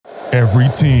Every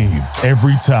team,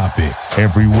 every topic,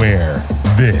 everywhere.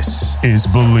 This is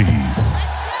Believe.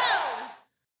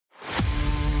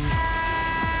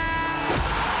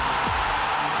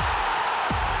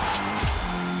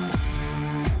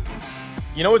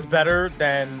 You know what's better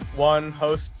than one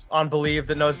host on Believe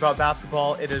that knows about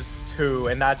basketball? It is two,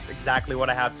 and that's exactly what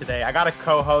I have today. I got a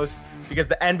co-host because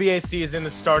the NBA season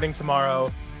is starting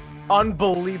tomorrow.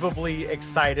 Unbelievably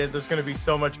excited. There's going to be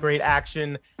so much great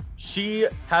action. She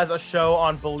has a show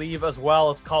on Believe as well.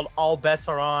 It's called All Bets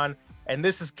Are On, and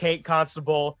this is Kate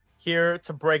Constable here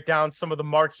to break down some of the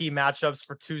marquee matchups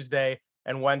for Tuesday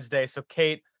and Wednesday. So,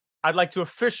 Kate, I'd like to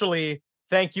officially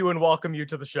thank you and welcome you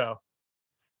to the show.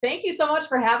 Thank you so much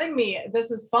for having me. This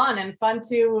is fun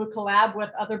to collab with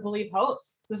other Believe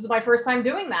hosts. This is my first time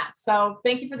doing that. So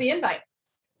thank you for the invite.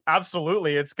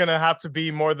 Absolutely. It's going to have to be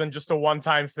more than just a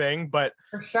one-time thing, but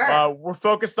for sure. We're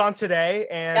focused on today,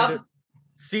 and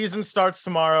season starts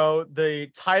tomorrow. The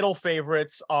title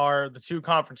favorites are the two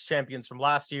conference champions from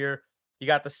last year. You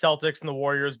got the Celtics and the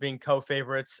Warriors being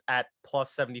co-favorites at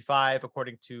plus 75,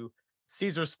 according to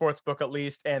Caesars Sportsbook at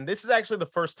least. And this is actually the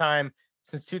first time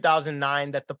since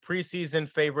 2009 that the preseason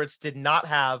favorites did not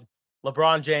have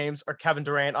LeBron James or Kevin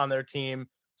Durant on their team.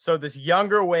 So this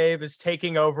younger wave is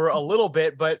taking over a little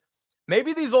bit, but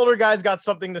maybe these older guys got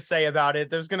something to say about it.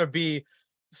 There's going to be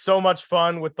so much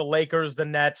fun with the Lakers, the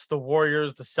Nets, the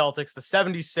Warriors, the Celtics, the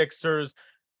 76ers,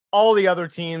 all the other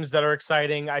teams that are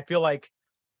exciting. I feel like,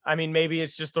 I mean, maybe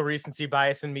it's just the recency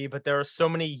bias in me, but there are so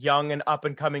many young and up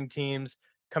and coming teams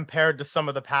compared to some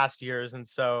of the past years. And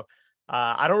so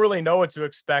I don't really know what to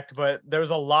expect, but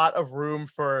there's a lot of room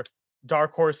for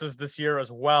dark horses this year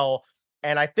as well.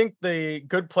 And I think the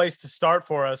good place to start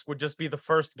for us would just be the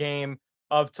first game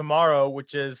of tomorrow,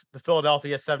 which is the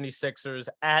Philadelphia 76ers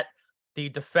at the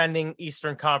defending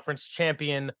Eastern Conference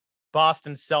champion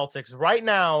Boston Celtics. Right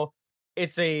now,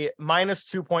 it's a minus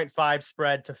 2.5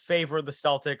 spread to favor the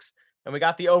Celtics. And we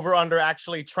got the over-under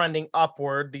actually trending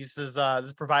upward. This is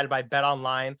provided by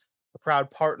BetOnline, a proud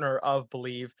partner of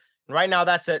Believe. Right now,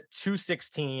 that's at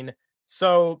 216.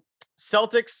 So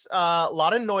Celtics, a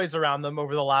lot of noise around them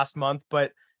over the last month.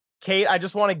 But Kate, I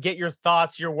just want to get your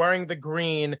thoughts. You're wearing the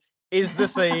green. Is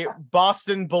this a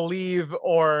Boston Believe,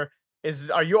 or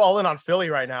are you all in on Philly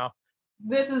right now?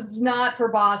 This is not for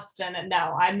Boston.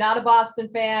 No, I'm not a Boston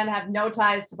fan. Have no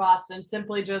ties to Boston.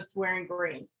 Simply just wearing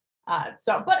green. But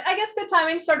I guess good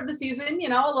timing. Started the season,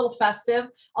 a little festive.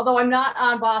 Although I'm not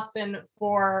on Boston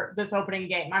for this opening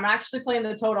game. I'm actually playing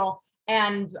the total,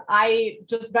 and I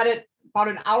just bet it about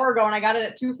an hour ago, and I got it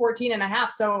at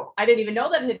 214.5. So I didn't even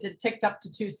know that it had ticked up to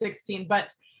 216.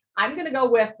 But I'm going to go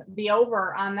with the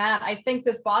over on that. I think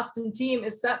this Boston team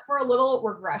is set for a little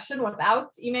regression without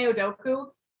Ime Udoka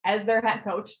as their head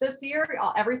coach this year.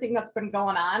 Everything that's been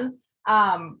going on.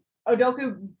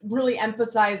 Udoka really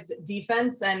emphasized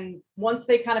defense, and once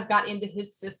they kind of got into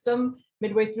his system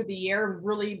midway through the year,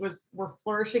 really were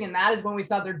flourishing, and that is when we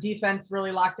saw their defense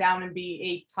really lock down and be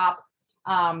a top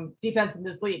defense in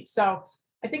this league. So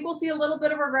I think we'll see a little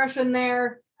bit of regression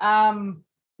there.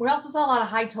 We also saw a lot of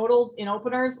high totals in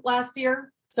openers last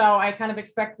year, so I kind of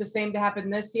expect the same to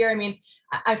happen this year. I mean,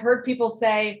 I've heard people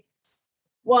say,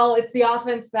 well, it's the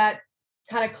offense that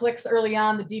kind of clicks early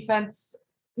on, the defense.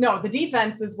 No, the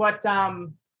defense is what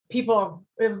it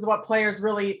was what players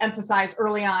really emphasize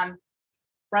early on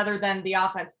rather than the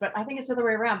offense. But I think it's the other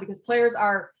way around, because players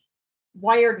are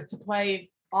wired to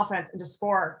play offense and to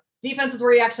score. Defense is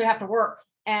where you actually have to work.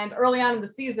 And early on in the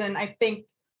season, I think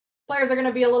players are going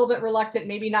to be a little bit reluctant,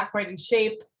 maybe not quite in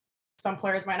shape. Some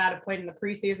players might not have played in the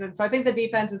preseason. So I think the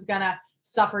defense is going to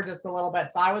suffer just a little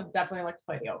bit. So I would definitely like to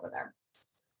play the over there.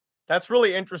 That's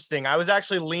really interesting. I was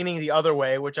actually leaning the other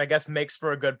way, which I guess makes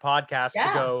for a good podcast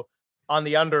to go on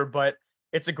the under, but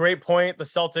it's a great point. The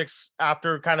Celtics,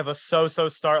 after kind of a so-so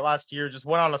start last year, just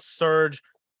went on a surge,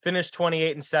 finished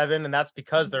 28-7, and that's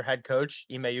because their head coach,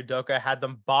 Ime Udoka, had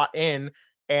them bought in,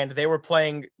 and they were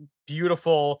playing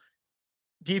beautiful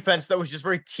defense that was just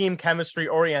very team chemistry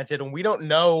oriented, and we don't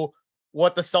know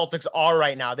what the Celtics are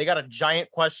right now. They got a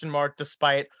giant question mark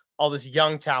despite all this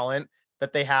young talent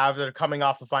that they have that are coming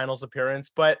off a finals appearance.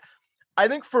 But I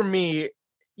think for me,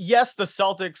 yes, the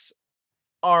Celtics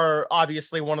are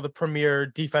obviously one of the premier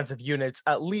defensive units,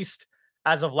 at least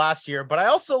as of last year. But I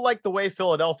also like the way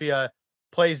Philadelphia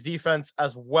plays defense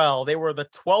as well. They were the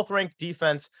 12th ranked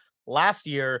defense last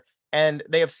year, and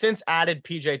they have since added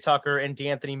PJ Tucker and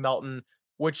DeAnthony Melton,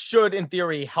 which should, in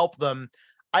theory, help them.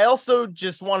 I also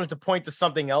just wanted to point to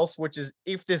something else, which is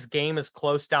if this game is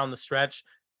close down the stretch,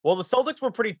 well, the Celtics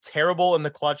were pretty terrible in the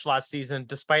clutch last season,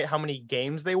 despite how many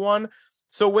games they won.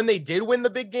 So when they did win the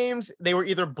big games, they were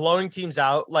either blowing teams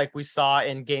out like we saw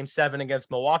in game 7 against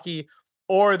Milwaukee,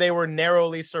 or they were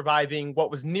narrowly surviving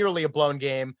what was nearly a blown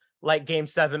game like game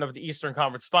 7 of the Eastern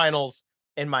Conference Finals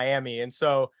in Miami. And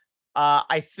so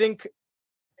I think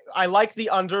I like the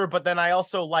under, but then I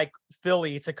also like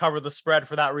Philly to cover the spread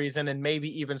for that reason and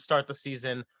maybe even start the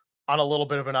season on a little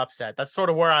bit of an upset. That's sort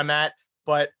of where I'm at.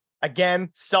 But again,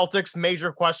 Celtics,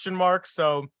 major question mark.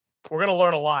 So we're going to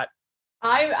learn a lot.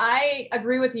 I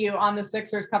agree with you on the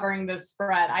Sixers covering this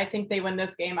spread. I think they win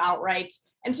this game outright.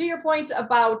 And to your point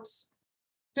about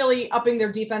Philly upping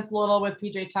their defense a little with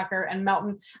PJ Tucker and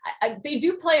Melton, they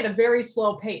do play at a very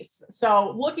slow pace.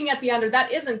 So looking at the under,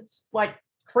 that isn't like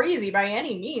crazy by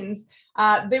any means.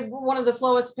 They were one of the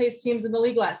slowest paced teams in the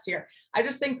league last year. I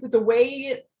just think with the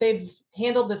way they've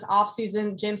handled this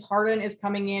offseason, James Harden is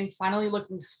coming in, finally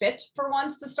looking fit for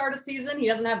once to start a season. He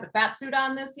doesn't have the fat suit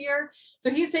on this year. So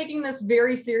he's taking this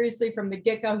very seriously from the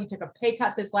get-go. He took a pay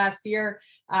cut this last year.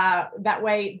 That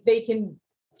way they can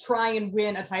try and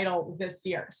win a title this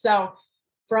year. So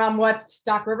from what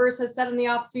Doc Rivers has said in the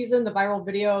offseason, the viral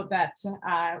video that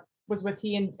was with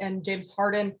he and James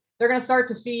Harden, they're going to start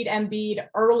to feed Embiid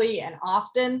early and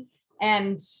often.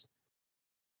 And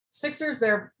Sixers,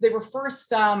 they were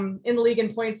first in the league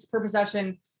in points per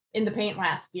possession in the paint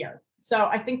last year. So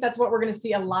I think that's what we're going to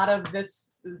see a lot of this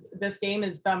game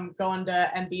is them going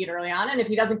to Embiid early on. And if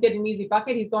he doesn't get an easy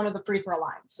bucket, he's going to the free throw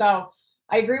line. So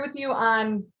I agree with you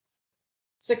on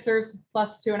Sixers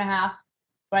plus 2.5,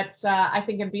 but I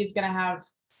think Embiid's going to have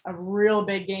a real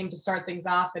big game to start things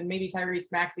off, and maybe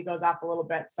Tyrese Maxey goes off a little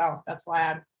bit. So that's why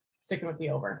I'm sticking with the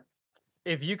over.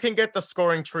 If you can get the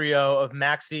scoring trio of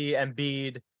Maxey,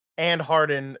 Embiid, and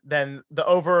Harden, then the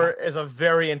over is a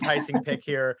very enticing pick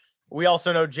here. We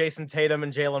also know Jason Tatum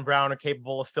and Jaylen Brown are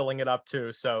capable of filling it up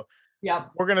too. So yeah,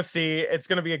 we're going to see. It's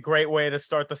going to be a great way to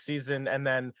start the season. And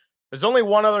then there's only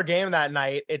one other game that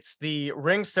night. It's the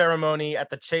ring ceremony at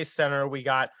the Chase Center. We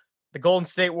got the Golden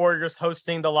State Warriors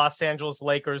hosting the Los Angeles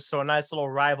Lakers. So a nice little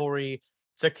rivalry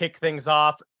to kick things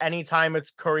off. Anytime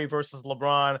it's Curry versus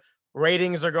LeBron,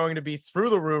 ratings are going to be through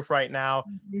the roof right now.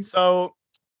 Mm-hmm. So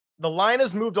the line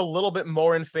has moved a little bit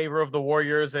more in favor of the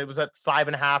Warriors. It was at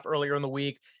 5.5 earlier in the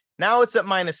week. Now it's at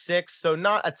 -6, so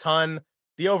not a ton.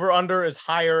 The over-under is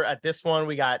higher at this one.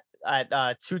 We got at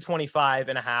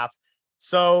 225.5.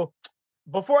 So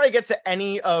before I get to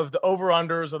any of the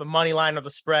over-unders or the money line or the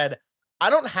spread,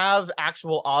 I don't have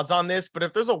actual odds on this, but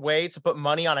if there's a way to put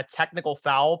money on a technical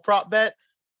foul prop bet,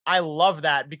 I love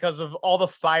that because of all the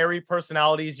fiery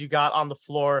personalities you got on the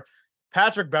floor.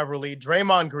 Patrick Beverley,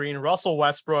 Draymond Green, Russell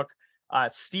Westbrook,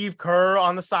 Steve Kerr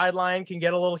on the sideline can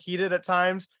get a little heated at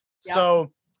times. Yep.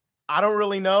 So I don't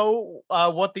really know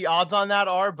what the odds on that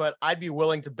are, but I'd be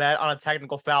willing to bet on a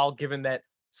technical foul given that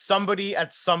somebody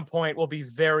at some point will be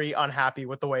very unhappy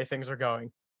with the way things are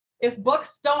going. If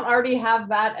books don't already have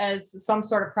that as some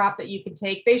sort of prop that you can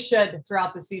take, they should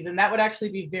throughout the season. That would actually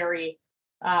be very,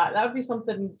 that would be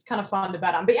something kind of fun to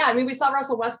bet on. But yeah, I mean, we saw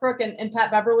Russell Westbrook and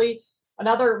Pat Beverley,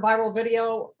 another viral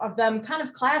video of them kind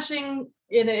of clashing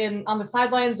in on the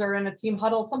sidelines or in a team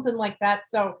huddle, something like that.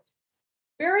 So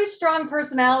very strong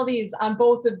personalities on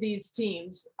both of these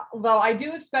teams. Although I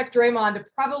do expect Draymond to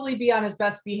probably be on his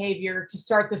best behavior to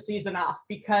start the season off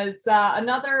because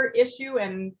another issue,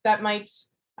 and that might,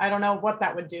 I don't know what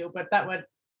that would do, but that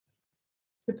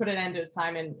could put an end to his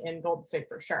time in Golden State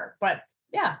for sure. But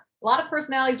yeah, a lot of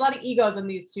personalities, a lot of egos in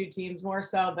these two teams, more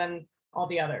so than all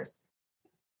the others.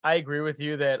 I agree with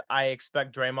you that I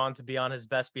expect Draymond to be on his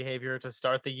best behavior to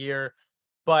start the year.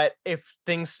 But if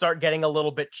things start getting a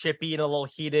little bit chippy and a little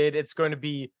heated, it's going to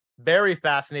be very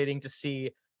fascinating to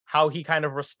see how he kind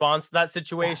of responds to that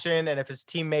situation. Yeah. And if his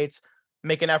teammates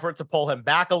make an effort to pull him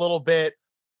back a little bit,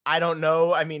 I don't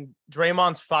know. I mean,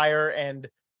 Draymond's fire and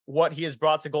what he has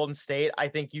brought to Golden State, I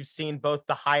think you've seen both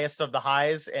the highest of the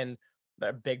highs and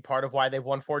a big part of why they've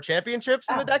won 4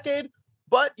 championships in the decade.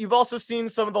 But you've also seen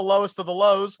some of the lowest of the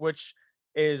lows, which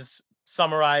is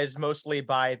summarized mostly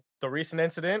by the recent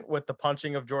incident with the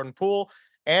punching of Jordan Poole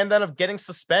and then of getting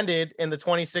suspended in the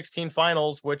 2016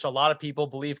 finals, which a lot of people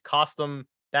believe cost them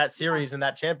that series and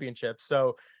that championship.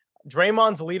 So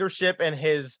Draymond's leadership and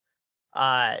his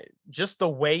just the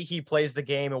way he plays the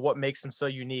game and what makes him so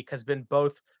unique has been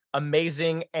both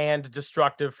amazing and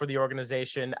destructive for the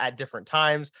organization at different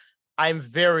times. I'm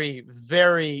very,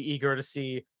 very eager to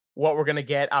see what we're going to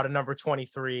get out of number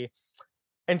 23.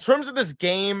 In terms of this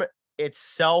game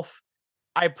itself,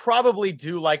 I probably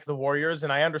do like the Warriors,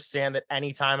 and I understand that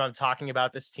anytime I'm talking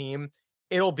about this team,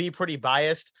 it'll be pretty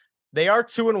biased. They are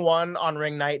 2-1 on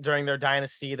ring night during their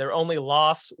dynasty. Their only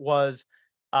loss was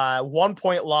 1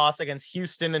 point loss against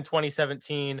Houston in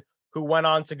 2017, who went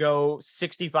on to go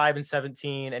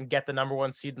 65-17 and get the number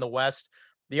 1 seed in the West.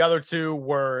 The other two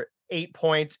were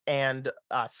 8-point and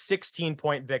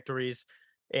 16-point victories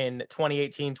in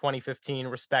 2018, 2015,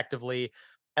 respectively.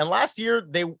 And last year,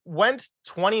 they went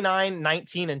 29,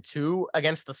 19, and 2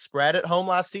 against the spread at home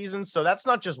last season. So that's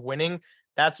not just winning.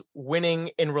 That's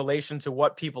winning in relation to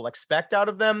what people expect out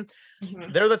of them.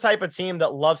 Mm-hmm. They're the type of team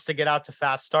that loves to get out to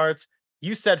fast starts.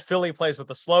 You said Philly plays with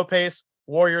a slow pace.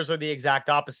 Warriors are the exact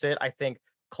opposite. I think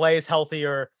Clay's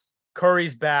healthier,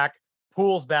 Curry's back,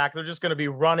 Poole's back. They're just going to be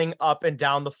running up and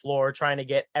down the floor, trying to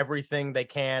get everything they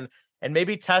can and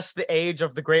maybe test the age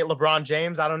of the great LeBron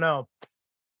James. I don't know.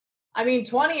 I mean,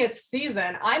 20th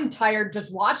season, I'm tired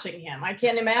just watching him. I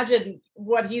can't imagine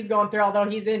what he's going through, although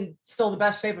he's in still the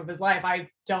best shape of his life. I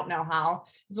don't know how.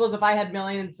 I suppose if I had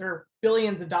millions or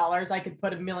billions of dollars, I could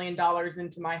put $1 million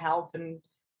into my health and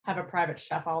have a private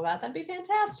chef, all that. That'd be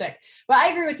fantastic. But I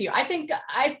agree with you. I think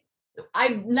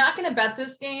I'm not going to bet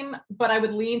this game, but I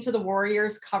would lean to the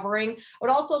Warriors covering. I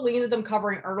would also lean to them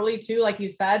covering early too. Like you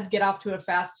said, get off to a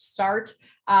fast start.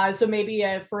 So maybe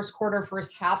a first quarter,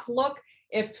 first half look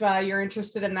if you're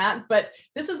interested in that. But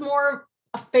this is more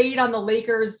a fade on the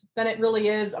Lakers than it really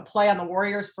is a play on the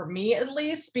Warriors for me, at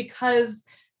least, because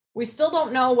we still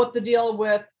don't know what the deal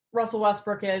with Russell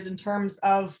Westbrook is in terms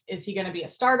of, is he going to be a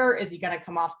starter? Is he going to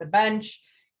come off the bench?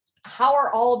 How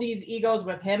are all these egos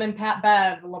with him and Pat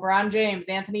Bev, LeBron James,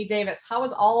 Anthony Davis? How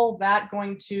is all that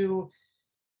going to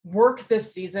work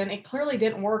this season? It clearly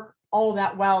didn't work all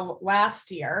that well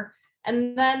last year.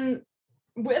 And then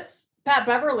with Pat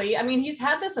Beverly, I mean, he's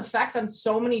had this effect on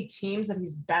so many teams that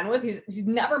he's been with. He's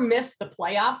never missed the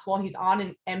playoffs while he's on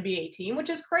an NBA team, which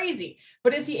is crazy.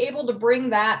 But is he able to bring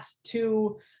that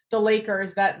to the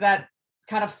Lakers, that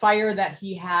kind of fire that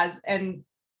he has, and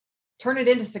turn it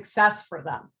into success for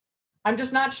them? I'm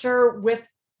just not sure with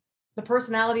the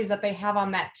personalities that they have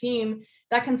on that team.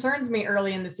 That concerns me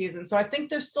early in the season. So I think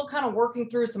they're still kind of working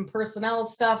through some personnel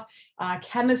stuff,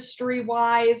 chemistry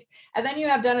wise. And then you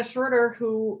have Dennis Schroeder,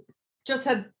 who just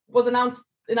was announced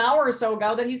an hour or so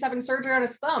ago that he's having surgery on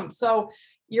his thumb. So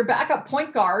your backup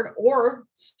point guard or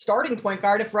starting point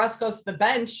guard, if Russ goes to the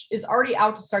bench, is already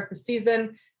out to start the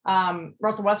season.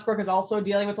 Russell Westbrook is also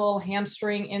dealing with a little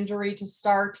hamstring injury to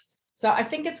start. So I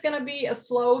think it's going to be a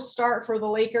slow start for the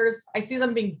Lakers. I see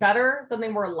them being better than they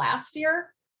were last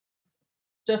year.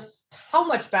 Just how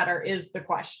much better is the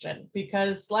question,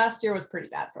 because last year was pretty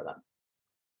bad for them.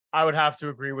 I would have to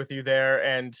agree with you there.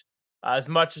 And as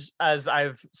much as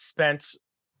I've spent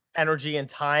energy and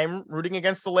time rooting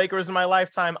against the Lakers in my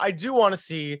lifetime, I do want to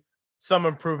see some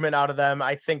improvement out of them.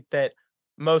 I think that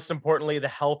most importantly, the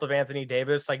health of Anthony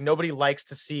Davis. Like, nobody likes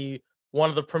to see one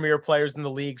of the premier players in the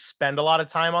league spend a lot of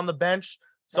time on the bench.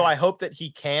 So right. I hope that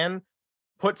he can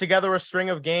put together a string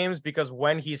of games, because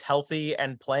when he's healthy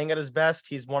and playing at his best,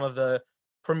 he's one of the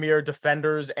premier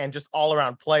defenders and just all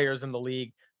around players in the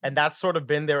league. And that's sort of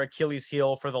been their Achilles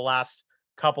heel for the last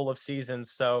couple of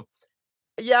seasons. So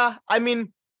yeah, I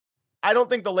mean, I don't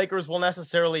think the Lakers will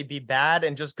necessarily be bad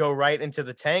and just go right into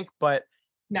the tank, but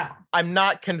no, I'm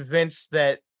not convinced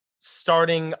that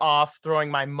starting off throwing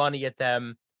my money at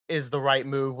them is the right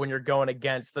move when you're going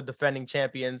against the defending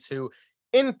champions, who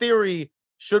in theory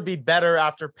should be better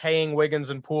after paying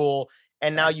Wiggins and Poole.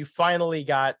 And now you finally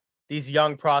got these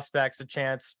young prospects a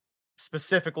chance,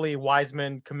 specifically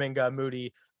Wiseman, Kuminga,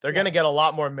 Moody. They're going to get a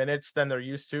lot more minutes than they're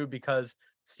used to, because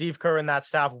Steve Kerr and that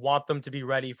staff want them to be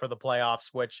ready for the playoffs,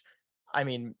 which, I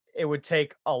mean, it would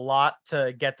take a lot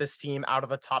to get this team out of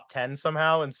the top 10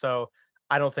 somehow. And so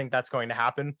I don't think that's going to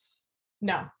happen.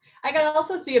 No. I could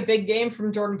also see a big game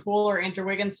from Jordan Poole or Andrew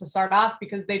Wiggins to start off,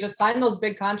 because they just signed those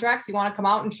big contracts. You want to come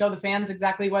out and show the fans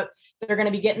exactly what they're going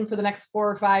to be getting for the next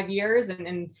 4 or 5 years,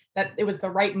 and that it was the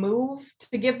right move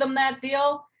to give them that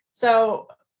deal. So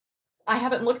I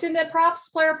haven't looked into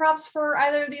player props for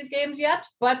either of these games yet,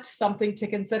 but something to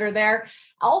consider there.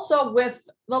 Also, with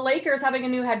the Lakers having a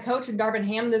new head coach in Darvin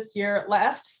Ham this year,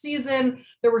 last season,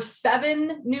 there were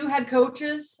 7 new head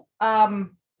coaches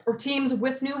or teams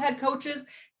with new head coaches.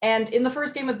 And in the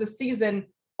first game of the season,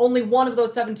 only one of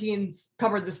those 7 teams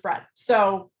covered the spread.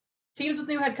 So teams with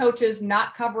new head coaches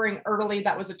not covering early,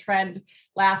 that was a trend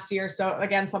last year. So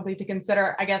again, something to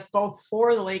consider, I guess, both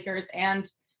for the Lakers and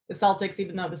the Celtics,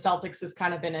 even though the Celtics has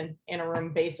kind of been an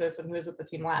interim basis and who was with the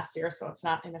team last year. So it's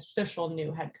not an official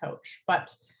new head coach,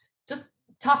 but just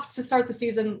tough to start the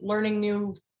season, learning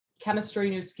new chemistry,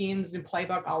 new schemes, new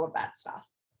playbook, all of that stuff.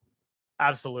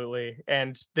 Absolutely.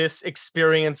 And this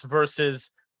experience versus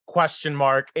question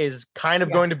mark is kind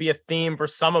of going to be a theme for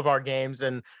some of our games.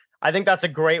 And I think that's a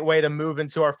great way to move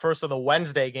into our first of the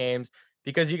Wednesday games,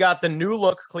 because you got the new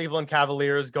look Cleveland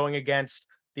Cavaliers going against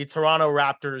the Toronto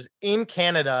Raptors in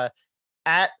Canada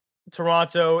at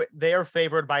Toronto. They are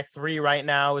favored by 3 right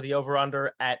now, with the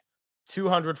over-under at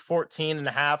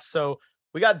 214.5. So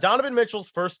we got Donovan Mitchell's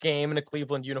first game in a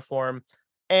Cleveland uniform.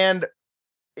 And,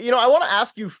 I want to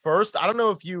ask you first, I don't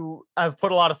know if you have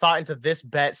put a lot of thought into this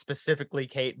bet specifically,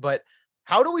 Kate, but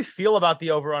how do we feel about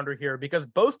the over-under here? Because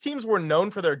both teams were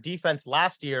known for their defense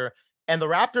last year, and the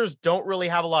Raptors don't really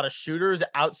have a lot of shooters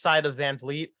outside of Van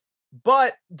Vliet,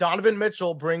 but Donovan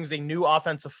Mitchell brings a new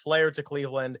offensive flair to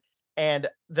Cleveland, and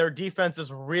their defense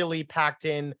is really packed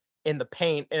in the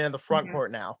paint and in the front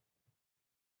court now.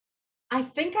 I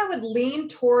think I would lean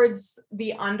towards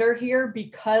the under here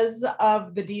because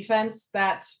of the defense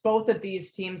that both of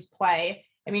these teams play.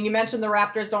 I mean, you mentioned the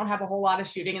Raptors don't have a whole lot of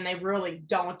shooting, and they really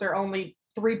don't. Their only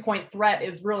 3-point threat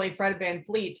is really Fred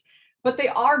VanVleet, but they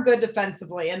are good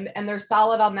defensively, and they're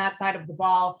solid on that side of the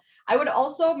ball. I would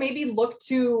also maybe look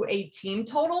to a team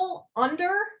total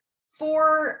under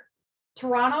for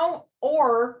Toronto,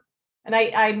 and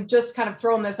I'm just kind of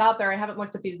throwing this out there. I haven't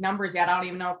looked at these numbers yet. I don't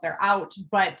even know if they're out,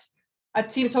 but a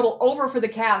team total over for the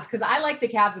Cavs, because I like the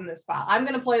Cavs in this spot. I'm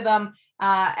going to play them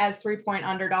as 3-point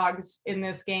underdogs in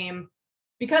this game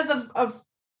because of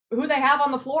who they have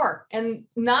on the floor, and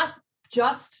not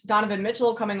just Donovan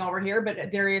Mitchell coming over here,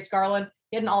 but Darius Garland.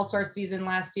 He had an all-star season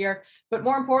last year, but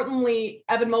more importantly,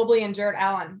 Evan Mobley and Jarrett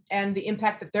Allen, and the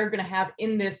impact that they're going to have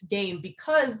in this game,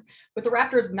 because with the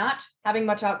Raptors not having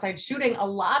much outside shooting, a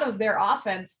lot of their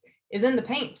offense is in the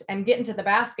paint and getting to the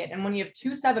basket. And when you have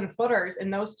 2 7-footers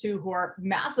and those two who are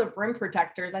massive rim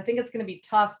protectors, I think it's going to be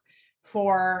tough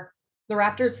for the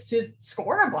Raptors to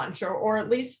score a bunch or at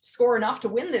least score enough to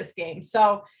win this game.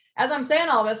 So as I'm saying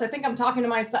all this, I think I'm talking to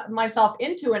myself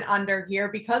into an under here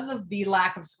because of the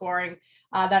lack of scoring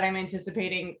that I'm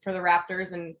anticipating for the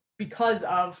Raptors and because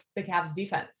of the Cavs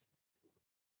defense.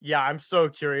 Yeah, I'm so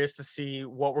curious to see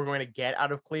what we're going to get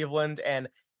out of Cleveland. And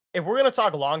if we're going to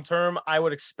talk long-term, I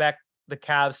would expect the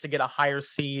Cavs to get a higher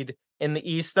seed in the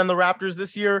East than the Raptors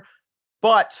this year.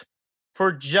 But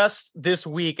for just this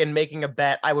week and making a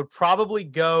bet, I would probably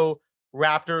go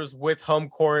Raptors with home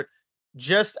court,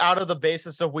 just out of the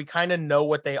basis of we kind of know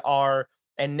what they are.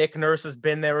 And Nick Nurse has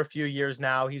been there a few years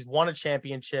now. He's won a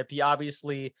championship. He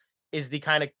obviously is the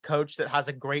kind of coach that has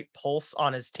a great pulse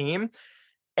on his team.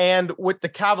 And with the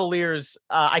Cavaliers,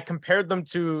 I compared them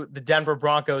to the Denver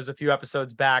Broncos a few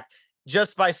episodes back,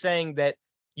 just by saying that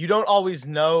you don't always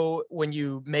know when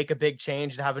you make a big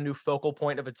change and have a new focal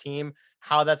point of a team,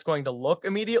 how that's going to look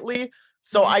immediately.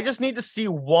 So I just need to see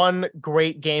one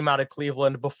great game out of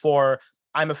Cleveland before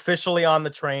I'm officially on the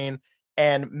train.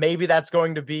 And maybe that's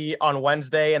going to be on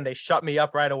Wednesday and they shut me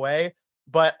up right away.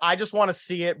 But I just want to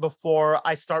see it before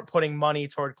I start putting money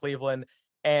toward Cleveland.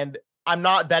 And I'm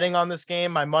not betting on this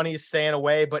game. My money is staying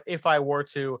away. But if I were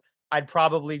to, I'd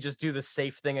probably just do the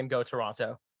safe thing and go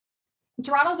Toronto.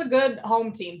 Toronto's a good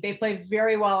home team. They play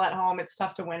very well at home. It's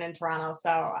tough to win in Toronto.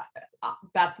 So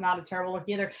that's not a terrible look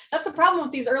either. That's the problem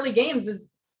with these early games is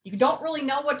you don't really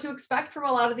know what to expect from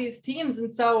a lot of these teams.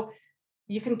 And so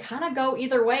you can kind of go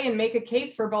either way and make a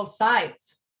case for both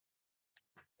sides.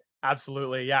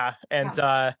 Absolutely. Yeah.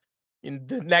 And in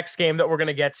the next game that we're going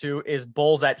to get to is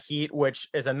Bulls at Heat, which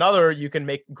is another, you can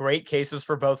make great cases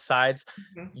for both sides.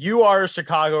 You are a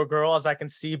Chicago girl, as I can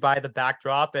see by the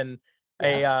backdrop, and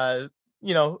a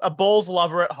Bulls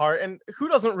lover at heart. And who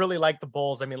doesn't really like the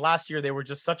Bulls? I mean, last year they were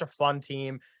just such a fun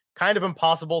team, kind of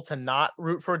impossible to not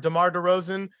root for DeMar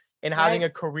DeRozan and having a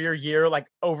career year, like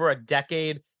over a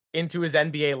decade into his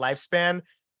NBA lifespan.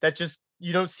 That just,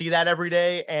 you don't see that every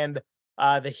day. And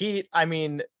the Heat, I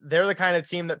mean, they're the kind of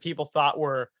team that people thought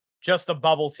were just a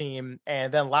bubble team.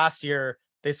 And then last year,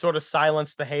 they sort of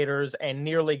silenced the haters and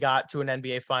nearly got to an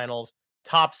NBA Finals,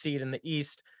 top seed in the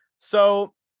East.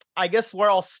 So I guess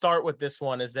where I'll start with this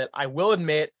one is that I will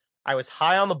admit I was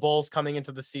high on the Bulls coming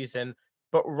into the season,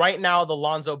 but right now the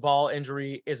Lonzo Ball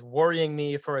injury is worrying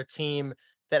me for a team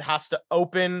that has to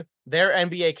open their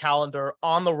NBA calendar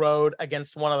on the road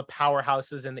against one of the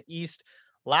powerhouses in the East.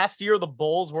 Last year, the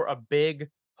Bulls were a big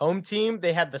home team.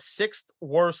 They had the 6th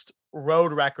worst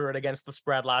road record against the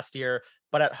spread last year,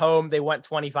 but at home they went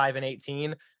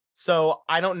 25-18. So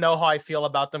I don't know how I feel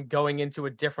about them going into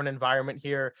a different environment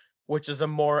here, which is a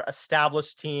more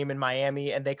established team in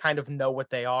Miami, and they kind of know what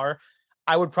they are.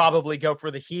 I would probably go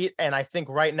for the Heat, and I think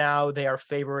right now they are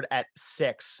favored at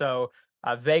 6. So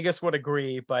Vegas would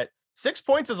agree, but 6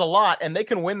 points is a lot, and they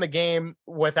can win the game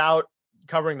without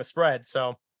covering the spread.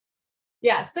 So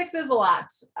yeah, 6 is a lot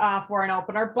for an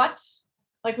opener, but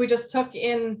like I just took,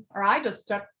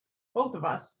 both of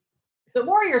us the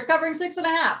Warriors covering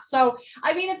 6.5. So,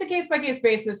 I mean, it's a case by case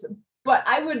basis, but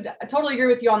I would totally agree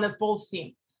with you on this Bulls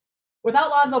team. Without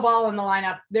Lonzo Ball in the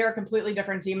lineup, they're a completely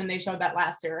different team, and they showed that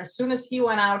last year. As soon as he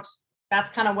went out, that's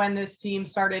kind of when this team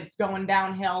started going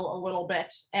downhill a little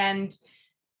bit. And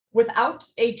without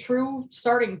a true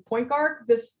starting point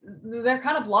guard, they're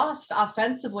kind of lost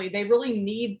offensively. They really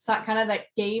need kind of that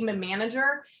game and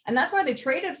manager. And that's why they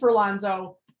traded for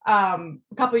Lonzo a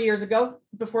couple of years ago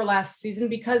before last season,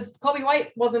 because Kobe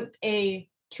White wasn't a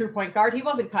true point guard. He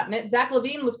wasn't cutting it. Zach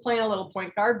LaVine was playing a little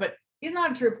point guard, but he's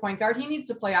not a true point guard. He needs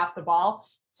to play off the ball.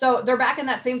 So they're back in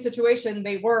that same situation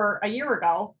they were a year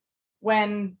ago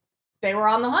when they were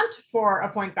on the hunt for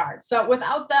a point guard. So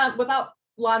without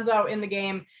Lonzo in the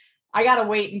game, I got to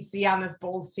wait and see on this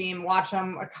Bulls team, watch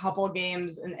them a couple of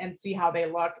games and see how they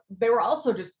look. They were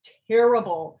also just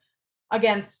terrible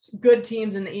against good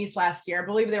teams in the East last year. I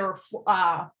believe they were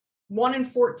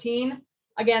 1-14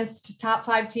 against top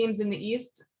 5 teams in the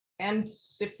East. And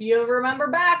if you remember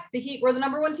back, the Heat were the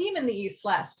number 1 team in the East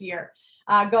last year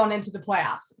going into the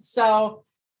playoffs. So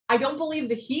I don't believe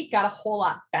the Heat got a whole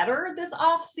lot better this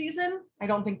offseason. I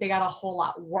don't think they got a whole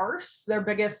lot worse. Their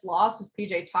biggest loss was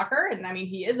PJ Tucker. And I mean,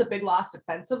 he is a big loss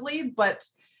defensively, but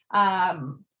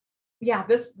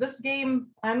this game,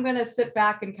 I'm going to sit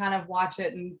back and kind of watch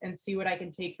it and see what I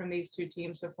can take from these two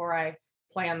teams before I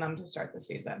plan them to start the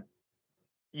season.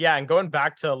 Yeah. And going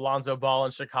back to Lonzo Ball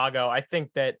in Chicago, I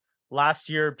think that last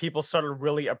year people started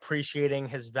really appreciating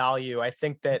his value. I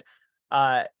think that,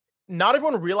 not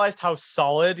everyone realized how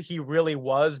solid he really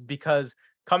was, because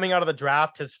coming out of the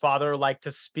draft, his father liked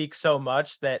to speak so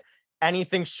much that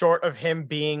anything short of him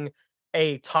being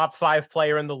a top 5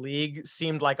 player in the league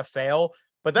seemed like a fail.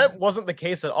 But that wasn't the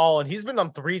case at all. And he's been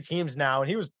on 3 teams now, and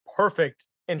he was perfect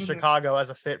in Chicago as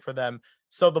a fit for them.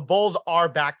 So the Bulls are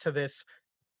back to this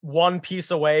one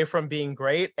piece away from being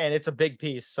great, and it's a big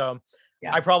piece. So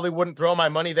I probably wouldn't throw my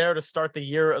money there to start the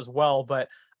year as well. But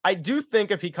I do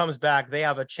think if he comes back, they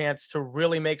have a chance to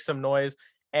really make some noise.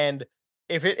 And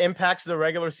if it impacts the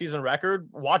regular season record,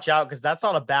 watch out, because that's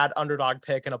not a bad underdog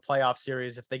pick in a playoff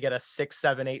series if they get a 6,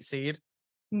 7, 8 seed.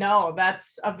 No,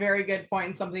 that's a very good point,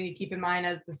 and something to keep in mind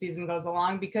as the season goes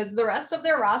along, because the rest of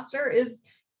their roster is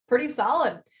pretty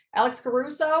solid. Alex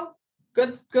Caruso,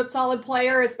 good solid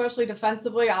player, especially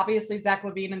defensively. Obviously, Zach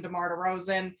LaVine and DeMar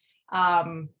DeRozan.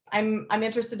 I'm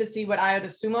interested to see what Ayo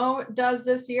DeSumo does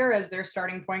this year as their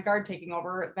starting point guard, taking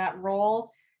over that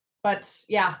role. But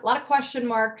yeah, a lot of question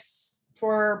marks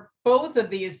for both of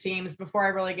these teams before I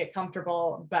really get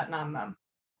comfortable betting on them.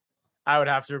 I would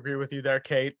have to agree with you there,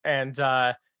 Kate. And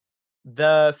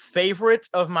the favorite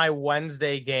of my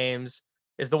Wednesday games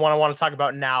is the one I want to talk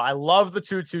about now. I love the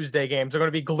 2 Tuesday games. They're going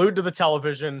to be glued to the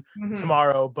television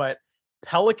tomorrow, but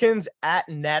Pelicans at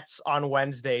Nets on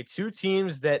Wednesday, 2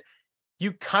 teams that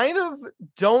you kind of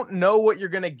don't know what you're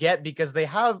going to get, because they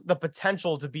have the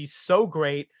potential to be so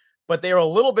great, but they are a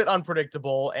little bit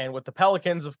unpredictable. And with the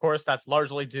Pelicans, of course, that's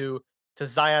largely due to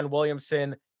Zion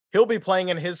Williamson. He'll be playing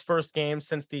in his first game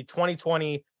since the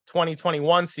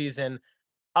 2020-2021 season.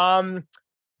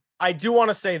 I do want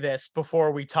to say this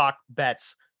before we talk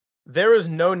bets. There is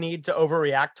no need to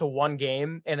overreact to one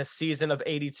game in a season of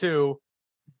 82,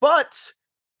 but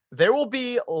there will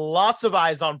be lots of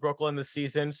eyes on Brooklyn this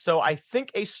season. So I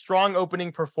think a strong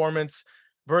opening performance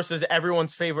versus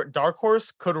everyone's favorite dark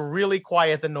horse could really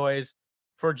quiet the noise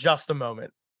for just a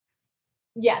moment.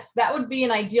 Yes, that would be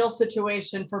an ideal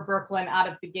situation for Brooklyn out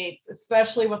of the gates,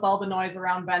 especially with all the noise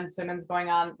around Ben Simmons going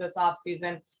on this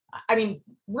offseason. I mean,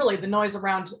 really the noise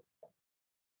around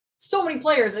so many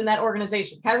players in that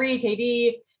organization. Kyrie,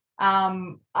 KD.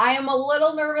 I am a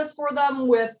little nervous for them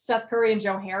with Seth Curry and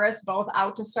Joe Harris both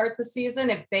out to start the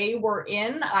season. If they were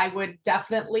in, I would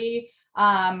definitely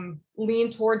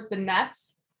lean towards the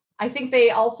Nets. I think they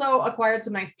also acquired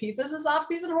some nice pieces this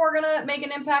offseason who are going to make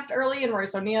an impact early, in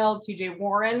Royce O'Neal, TJ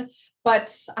Warren.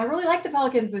 But I really like the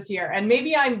Pelicans this year. And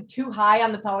maybe I'm too high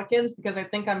on the Pelicans because I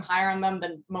think I'm higher on them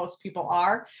than most people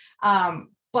are.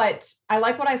 But I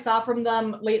like what I saw from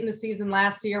them late in the season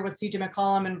last year with CJ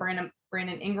McCollum and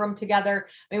Brandon Ingram together.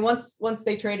 I mean, once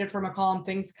they traded for McCollum,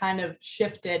 things kind of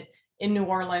shifted in New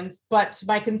Orleans. But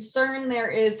my concern there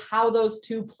is how those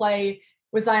two play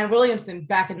with Zion Williamson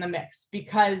back in the mix,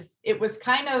 because it was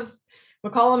kind of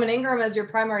McCollum and Ingram as your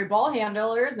primary ball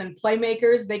handlers and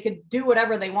playmakers. They could do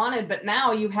whatever they wanted, but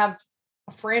now you have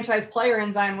a franchise player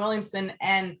in Zion Williamson,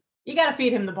 and you got to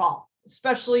feed him the ball,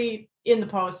 especially in the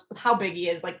post with how big he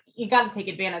is. Like, you got to take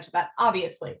advantage of that,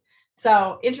 obviously.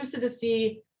 So interested to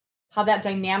see how that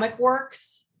dynamic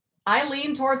works. I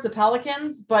lean towards the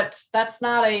Pelicans, but that's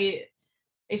not a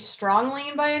strong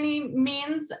lean by any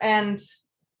means. And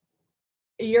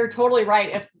you're totally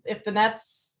right. If the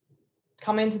Nets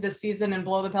come into this season and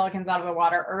blow the Pelicans out of the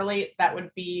water early, that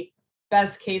would be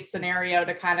best case scenario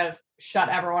to kind of shut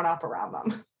everyone up around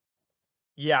them.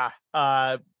 Yeah,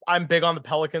 I'm big on the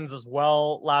Pelicans as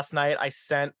well. Last night, I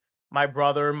sent my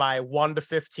brother my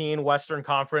 1-15 Western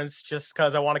Conference just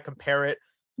because I want to compare it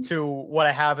to what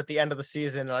I have at the end of the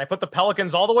season. And I put the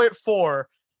Pelicans all the way at 4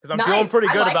 because I'm feeling pretty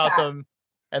good about them.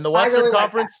 And the Western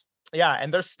Conference, yeah,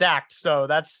 and they're stacked. So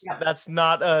that's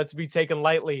not to be taken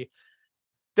lightly.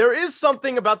 There is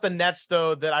something about the Nets,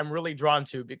 though, that I'm really drawn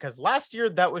to because last year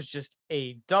that was just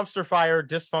a dumpster fire,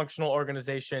 dysfunctional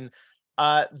organization.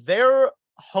 Their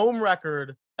home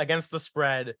record against the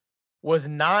spread was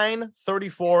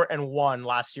 9-34-1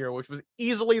 last year, which was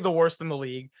easily the worst in the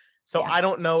league. So I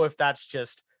don't know if that's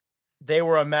just they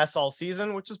were a mess all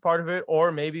season, which is part of it,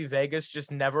 or maybe Vegas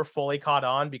just never fully caught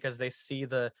on because they see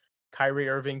the Kyrie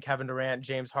Irving, Kevin Durant,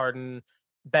 James Harden,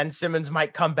 Ben Simmons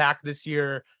might come back this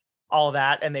year, all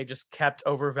that, and they just kept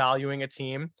overvaluing a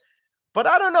team. But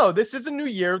I don't know. This is a new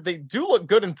year. They do look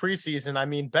good in preseason. I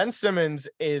mean, Ben Simmons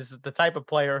is the type of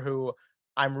player who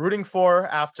I'm rooting for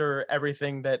after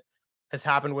everything that has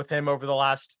happened with him over the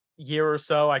last year or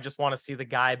so. I just want to see the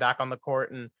guy back on the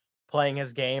court and playing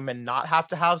his game and not have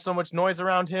to have so much noise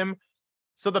around him.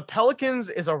 So the Pelicans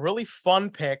is a really fun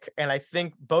pick, and I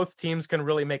think both teams can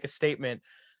really make a statement.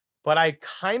 But I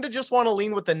kind of just want to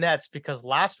lean with the Nets because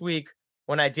last week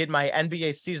when I did my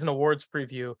NBA season awards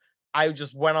preview, I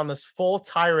just went on this full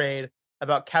tirade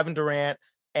about Kevin Durant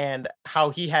and how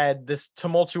he had this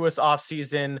tumultuous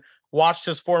offseason, watched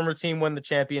his former team win the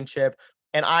championship,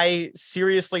 and I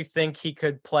seriously think he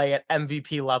could play at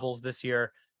MVP levels this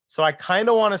year. So I kind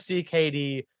of want to see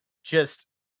KD just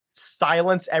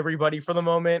silence everybody for the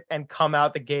moment and come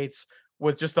out the gates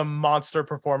with just a monster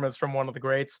performance from one of the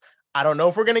greats. I don't know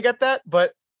if we're going to get that,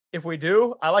 but if we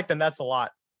do, I like the Nets a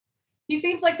lot. He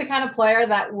seems like the kind of player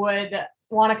that would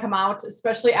want to come out,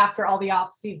 especially after all the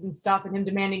off-season stuff and him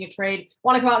demanding a trade,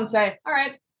 want to come out and say, all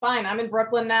right, fine, I'm in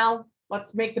Brooklyn now.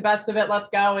 Let's make the best of it. Let's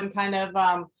go. And kind of,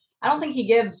 I don't think he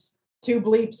gives two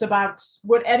bleeps about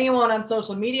what anyone on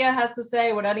social media has to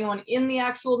say, what anyone in the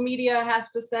actual media has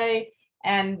to say.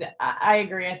 And I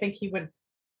agree. I think he would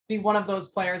be one of those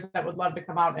players that would love to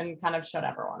come out and kind of shut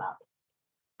everyone up.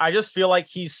 I just feel like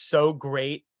he's so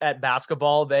great at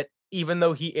basketball that even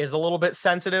though he is a little bit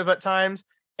sensitive at times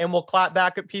and will clap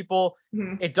back at people,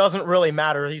 it doesn't really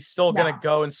matter. He's still going to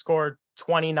go and score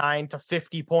 29 to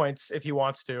 50 points if he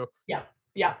wants to. Yeah.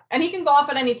 Yeah. And he can go off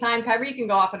at any time. Kyrie can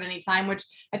go off at any time, which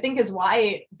I think is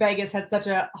why Vegas had such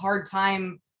a hard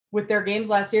time with their games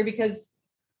last year, because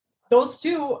those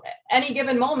two, any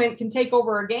given moment, can take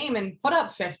over a game and put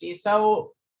up 50.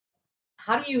 So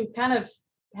how do you kind of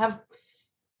have,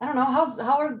 I don't know,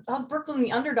 how's Brooklyn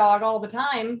the underdog all the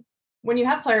time when you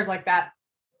have players like that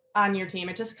on your team?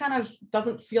 It just kind of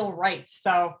doesn't feel right.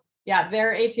 So yeah,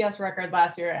 their ATS record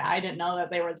last year, I didn't know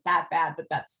that they were that bad, but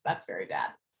that's very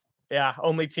bad. Yeah,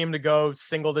 only team to go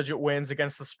single-digit wins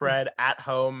against the spread at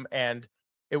home, and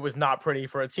it was not pretty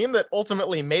for a team that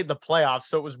ultimately made the playoffs.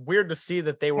 So it was weird to see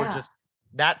that they were just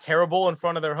that terrible in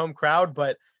front of their home crowd,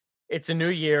 but it's a new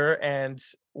year, and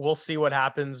we'll see what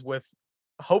happens with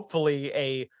hopefully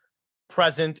a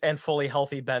present and fully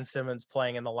healthy Ben Simmons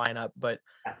playing in the lineup. But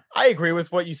I agree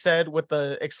with what you said with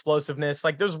the explosiveness.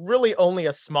 Like, there's really only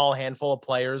a small handful of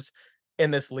players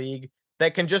in this league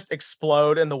that can just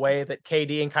explode in the way that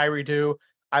KD and Kyrie do.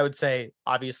 I would say,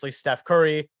 obviously, Steph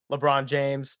Curry, LeBron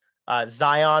James,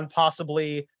 Zion,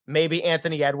 possibly, maybe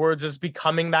Anthony Edwards is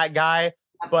becoming that guy.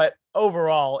 But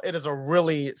overall, it is a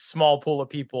really small pool of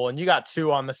people, and you got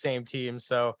two on the same team.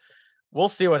 So we'll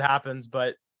see what happens.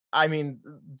 But I mean,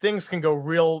 things can go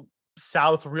real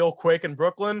south real quick in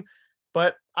Brooklyn,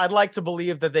 but I'd like to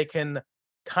believe that they can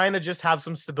kind of just have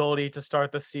some stability to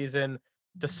start the season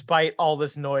despite all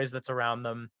this noise that's around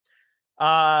them.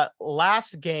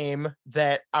 Last game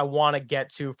that I want to get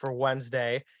to for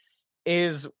Wednesday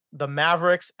is the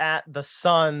Mavericks at the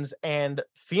Suns, and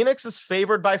Phoenix is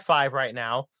favored by 5 right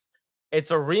now.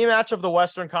 It's a rematch of the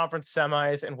Western Conference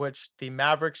semis in which the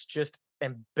Mavericks just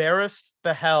embarrassed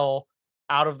the hell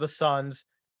out of the Suns.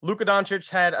 Luka Doncic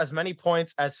had as many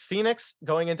points as Phoenix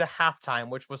going into halftime,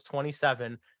 which was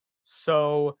 27.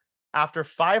 So after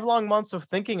 5 long months of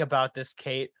thinking about this,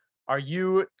 Kate, are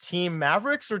you team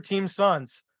Mavericks or team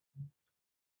Suns?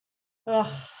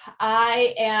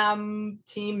 I am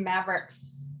team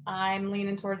Mavericks. I'm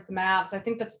leaning towards the Mavs. I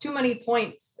think that's too many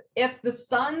points. If the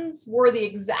Suns were the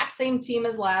exact same team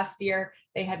as last year,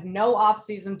 they had no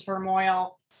offseason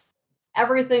turmoil,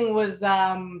 everything was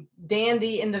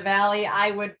dandy in the Valley,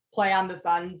 I would play on the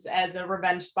Suns as a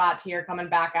revenge spot here coming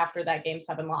back after that Game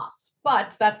 7 loss.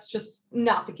 But that's just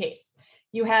not the case.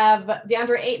 You have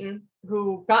DeAndre Ayton,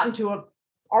 who got into an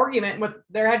argument with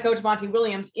their head coach, Monty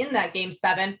Williams, in that Game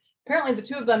 7. Apparently, the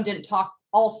two of them didn't talk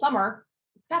all summer.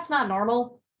 That's not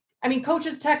normal. I mean,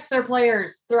 coaches text their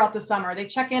players throughout the summer. They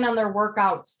check in on their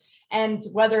workouts. And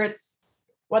whether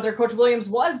Coach Williams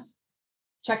was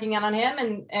checking in on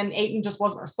him and Ayton just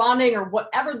wasn't responding, or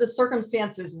whatever the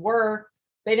circumstances were,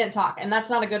 they didn't talk. And that's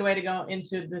not a good way to go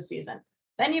into the season.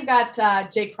 Then you've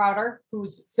got Jay Crowder,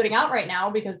 who's sitting out right now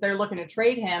because they're looking to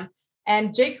trade him.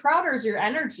 And Jay Crowder is your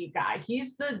energy guy.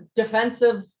 He's the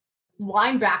defensive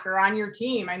linebacker on your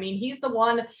team. I mean, he's the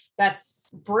one that's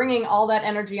bringing all that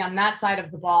energy on that side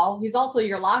of the ball. He's also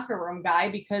your locker room guy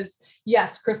because,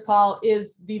 yes, Chris Paul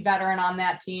is the veteran on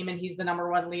that team and he's the number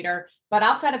one leader. But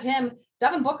outside of him,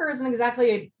 Devin Booker isn't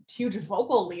exactly a huge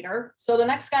vocal leader. So the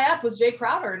next guy up was Jay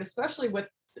Crowder, and especially with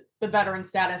the veteran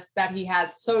status that he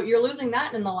has. So you're losing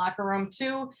that in the locker room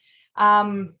too.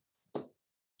 I'm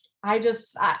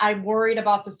worried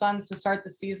about the Suns to start the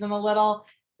season a little.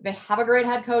 They have a great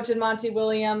head coach in Monty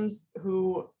Williams,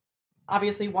 who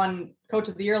obviously won Coach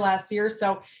of the Year last year.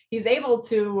 So he's able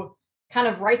to kind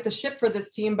of right the ship for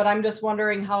this team, but I'm just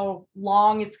wondering how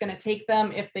long it's going to take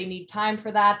them, if they need time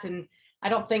for that. And I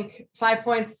don't think 5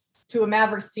 points to a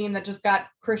Mavericks team that just got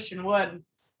Christian Wood,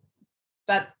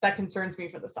 that concerns me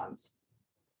for the Suns.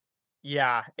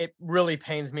 Yeah, it really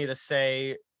pains me to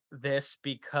say this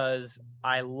because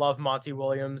I love Monty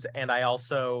Williams and I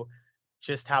also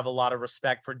just have a lot of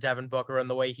respect for Devin Booker and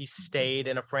the way he stayed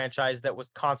in a franchise that was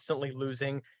constantly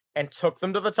losing and took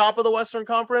them to the top of the Western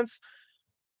Conference.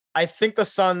 I think the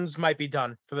Suns might be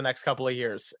done for the next couple of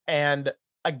years. And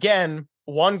again,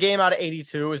 one game out of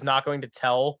 82 is not going to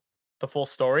tell the full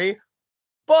story.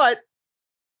 But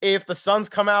if the Suns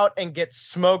come out and get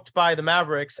smoked by the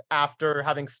Mavericks after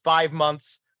having 5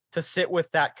 months to sit with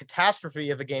that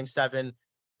catastrophe of a Game 7,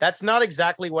 that's not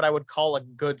exactly what I would call a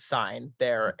good sign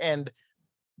there. And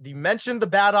you mentioned the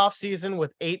bad offseason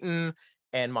with Ayton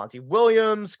and Monty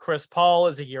Williams. Chris Paul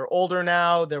is a year older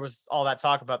now. There was all that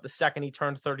talk about the second he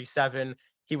turned 37,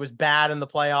 he was bad in the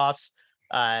playoffs.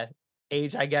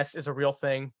 Age, I guess, is a real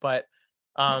thing, but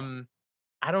I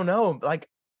don't know.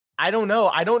 I don't know.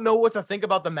 I don't know what to think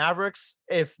about the Mavericks,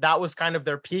 if that was kind of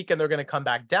their peak and they're going to come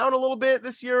back down a little bit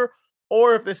this year,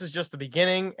 or if this is just the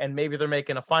beginning and maybe they're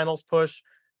making a finals push.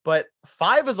 But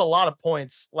 5 is a lot of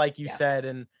points, like you said,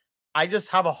 and I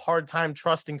just have a hard time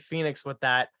trusting Phoenix with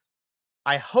that.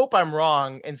 I hope I'm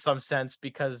wrong in some sense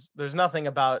because there's nothing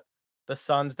about the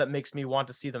Suns that makes me want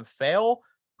to see them fail.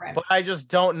 Right. But I just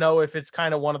don't know if it's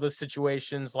kind of one of those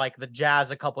situations like the Jazz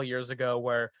a couple years ago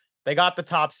where they got the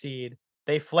top seed,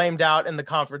 they flamed out in the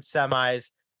conference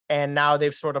semis, and now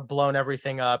they've sort of blown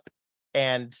everything up,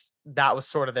 and that was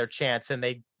sort of their chance, and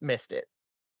they missed it.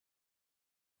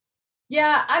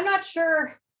 Yeah, I'm not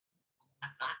sure.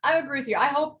 I agree with you. I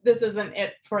hope this isn't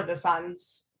it for the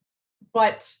Suns,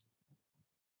 but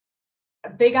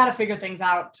they got to figure things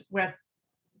out with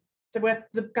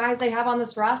the guys they have on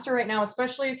this roster right now,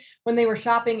 especially when they were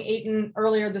shopping Ayton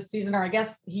earlier this season, or I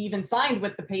guess he even signed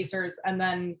with the Pacers and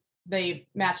then they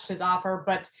matched his offer.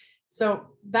 But so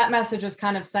that message is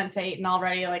kind of sent to Ayton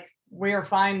already, like, we're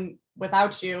fine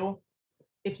without you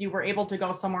if you were able to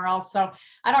go somewhere else. So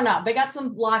I don't know. They got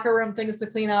some locker room things to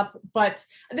clean up, but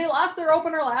they lost their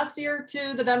opener last year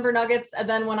to the Denver Nuggets and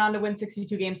then went on to win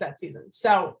 62 games that season.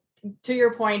 So to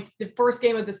your point, the first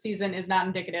game of the season is not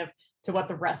indicative to what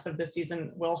the rest of the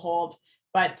season will hold.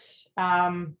 But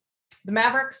the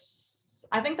Mavericks,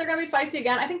 I think they're going to be feisty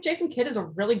again. I think Jason Kidd is a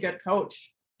really good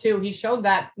coach too. He showed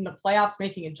that in the playoffs,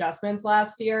 making adjustments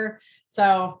last year.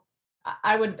 So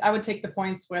I would take the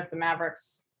points with the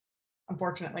Mavericks,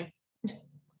 unfortunately.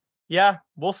 Yeah,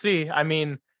 we'll see. I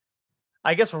mean,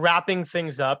 I guess wrapping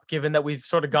things up, given that we've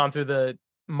sort of gone through the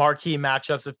marquee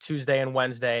matchups of Tuesday and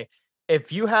Wednesday,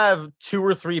 if you have 2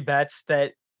 or 3 bets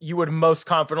that you would most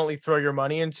confidently throw your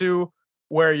money into,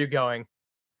 where are you going?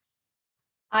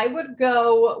 I would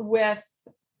go with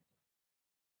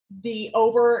the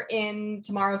over in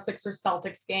tomorrow's Sixers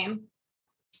Celtics game.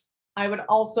 I would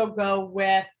also go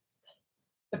with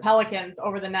the Pelicans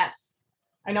over the Nets.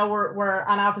 I know we're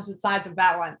on opposite sides of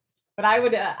that one, but I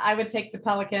would take the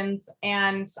Pelicans,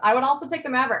 and I would also take the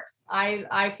Mavericks.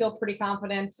 I feel pretty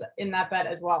confident in that bet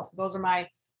as well. So those are my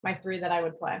 3 that I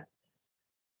would play.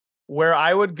 Where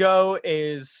I would go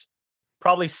is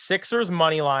probably Sixers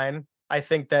money line. I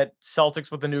think that Celtics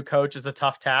with the new coach is a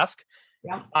tough task.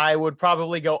 Yeah. I would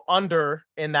probably go under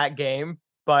in that game,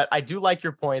 but I do like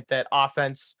your point that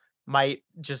offense might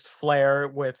just flare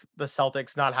with the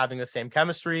Celtics not having the same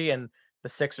chemistry and the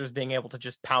Sixers being able to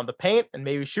just pound the paint and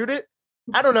maybe shoot it.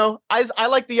 I don't know. I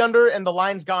like the under, and the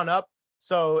line's gone up,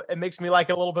 so it makes me like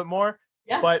it a little bit more.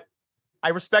 Yeah. But I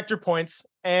respect your points.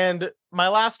 And my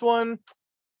last one,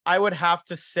 I would have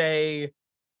to say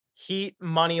Heat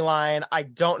money line. I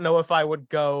don't know if I would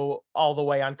go all the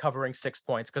way on covering 6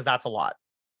 points because that's a lot.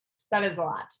 That is a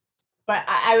lot. But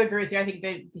I would agree with you. I think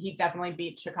the Heat definitely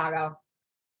beat Chicago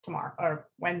tomorrow or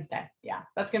Wednesday. Yeah,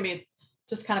 that's going to be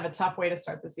just kind of a tough way to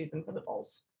start the season for the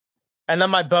Bulls. And then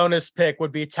my bonus pick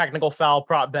would be technical foul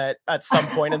prop bet at some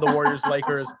point in the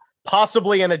Warriors-Lakers,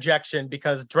 possibly an ejection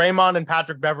because Draymond and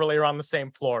Patrick Beverley are on the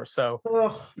same floor. So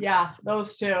yeah,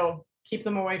 those two, keep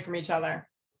them away from each other.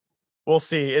 We'll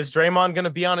see. Is Draymond going to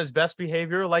be on his best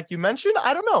behavior like you mentioned?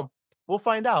 I don't know. We'll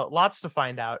find out. Lots to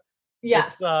find out.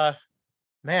 Yes.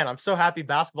 Man, I'm so happy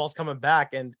basketball's coming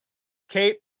back. And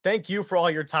Kate, thank you for all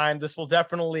your time. This will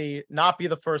definitely not be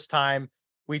the first time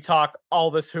we talk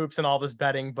all this hoops and all this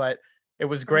betting, but it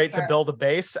was great to build a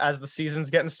base as the season's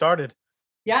getting started.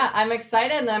 Yeah, I'm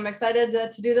excited, and I'm excited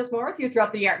to do this more with you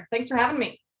throughout the year. Thanks for having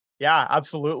me. Yeah,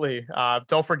 absolutely.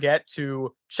 Don't forget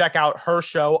to check out her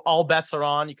show, All Bets Are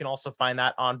On. You can also find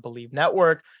that on Believe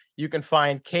Network. You can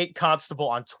find Kate Constable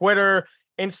on Twitter,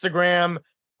 Instagram,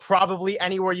 probably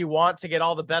anywhere you want to get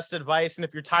all the best advice. And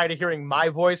if you're tired of hearing my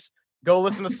voice, go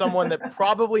listen to someone that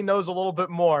probably knows a little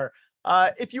bit more.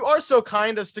 If you are so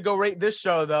kind as to go rate this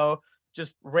show, though,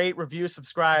 just rate, review,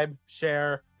 subscribe,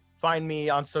 share. Find me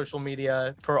on social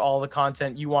media for all the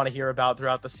content you want to hear about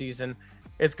throughout the season.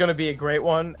 It's going to be a great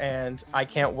one, and I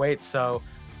can't wait. So,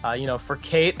 for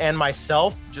Kate and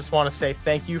myself, just want to say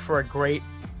thank you for a great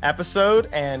episode,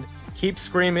 and keep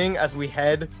screaming as we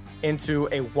head into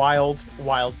a wild,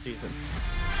 wild season.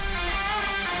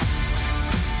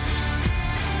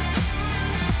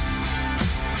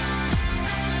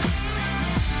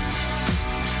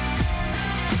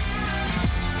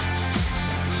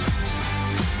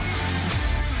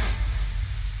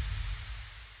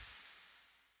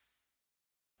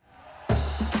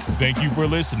 Thank you for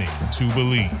listening to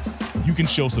Believe. You can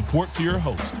show support to your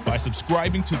host by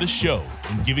subscribing to the show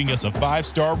and giving us a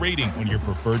 5-star rating on your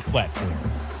preferred platform.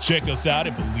 Check us out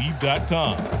at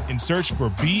Believe.com and search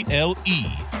for BLEAV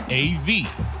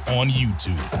on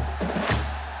YouTube.